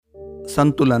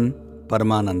संतुलन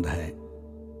परमानंद है।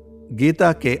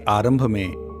 गीता के आरंभ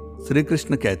में श्री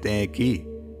कृष्ण कहते हैं कि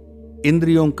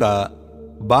इंद्रियों का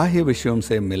बाह्य विषयों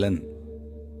से मिलन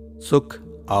सुख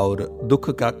और दुख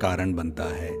का कारण बनता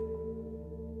है।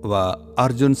 वह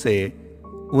अर्जुन से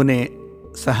उन्हें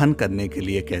सहन करने के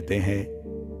लिए कहते हैं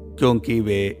क्योंकि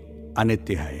वे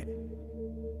अनित्य है।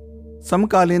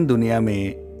 समकालीन दुनिया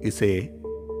में इसे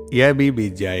यह भी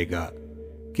बीत जाएगा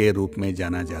के रूप में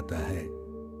जाना जाता है।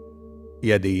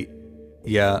 यदि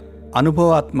यह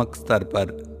अनुभवात्मक स्तर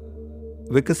पर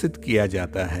विकसित किया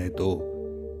जाता है तो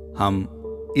हम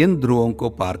इन ध्रुवों को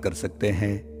पार कर सकते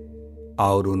हैं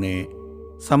और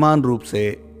उन्हें समान रूप से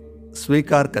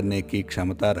स्वीकार करने की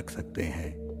क्षमता रख सकते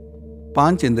हैं।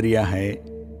 5 इंद्रियां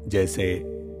हैं जैसे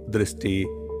दृष्टि,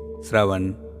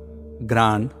 श्रवण,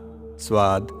 घ्राण,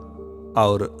 स्वाद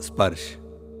और स्पर्श।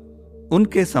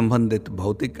 उनके संबंधित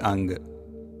भौतिक अंग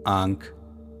आंख,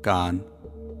 कान,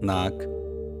 नाक,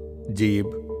 जीभ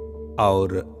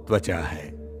और त्वचा है।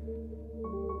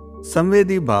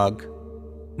 संवेदी भाग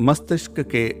मस्तिष्क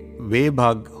के वे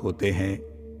भाग होते हैं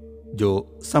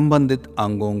जो संबंधित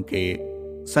अंगों के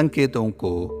संकेतों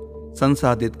को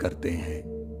संसाधित करते हैं।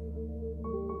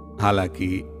 हालांकि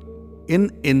इन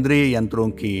इंद्रिय यंत्रों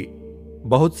की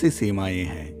बहुत सी सीमाएं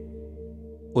हैं।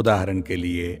 उदाहरण के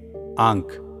लिए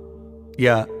आंख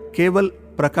या केवल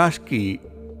प्रकाश की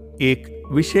एक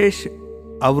विशेष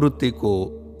आवृत्ति को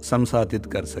संसाधित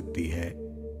कर सकती है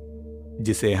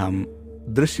जिसे हम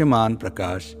दृश्यमान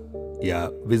प्रकाश या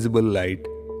विजिबल लाइट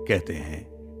कहते हैं।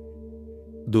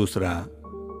 दूसरा,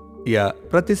 या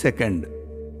प्रति सेकंड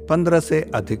 15 से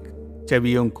अधिक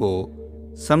छवियों को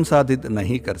संसाधित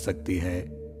नहीं कर सकती है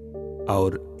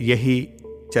और यही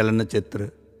चलनचित्र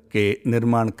के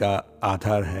निर्माण का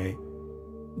आधार है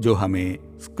जो हमें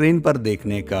स्क्रीन पर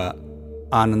देखने का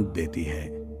आनंद देती है।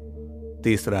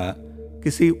 तीसरा,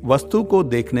 किसी वस्तु को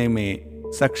देखने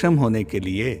में सक्षम होने के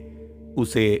लिए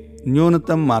उसे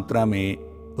न्यूनतम मात्रा में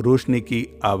रोशनी की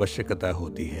आवश्यकता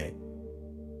होती है।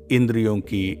 इंद्रियों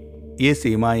की ये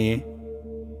सीमाएं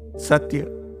सत्य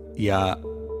या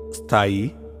स्थायी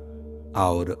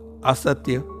और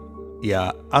असत्य या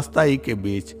अस्थायी के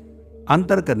बीच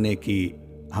अंतर करने की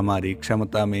हमारी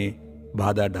क्षमता में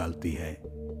बाधा डालती है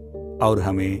और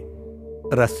हमें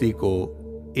रस्सी को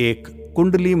एक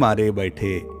कुंडली मारे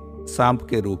बैठे सांप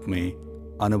के रूप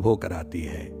में अनुभव कराती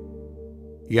है।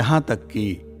 यहाँ तक कि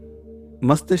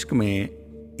मस्तिष्क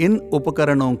में इन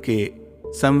उपकरणों के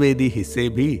संवेदी हिस्से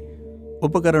भी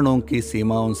उपकरणों की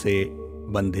सीमाओं से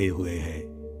बंधे हुए हैं।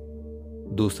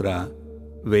 दूसरा,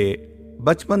 वे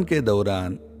बचपन के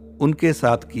दौरान उनके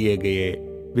साथ किए गए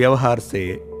व्यवहार से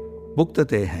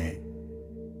भुगतते हैं।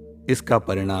 इसका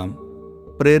परिणाम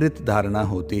प्रेरित धारणा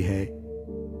होती है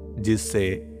जिससे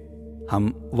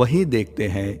हम वही देखते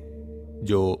हैं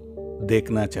जो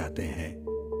देखना चाहते हैं।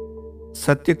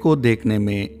 सत्य को देखने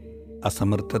में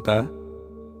असमर्थता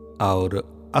और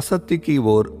असत्य की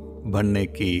ओर बढ़ने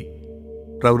की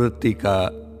प्रवृत्ति का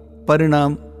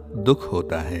परिणाम दुख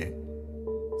होता है।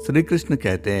 श्री कृष्ण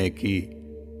कहते हैं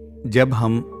कि जब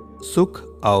हम सुख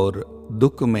और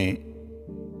दुख में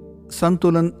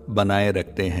संतुलन बनाए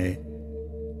रखते हैं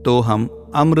तो हम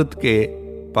अमृत के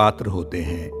पात्र होते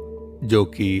हैं जो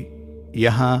कि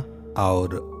यहाँ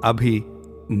और अभी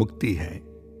मुक्ति है।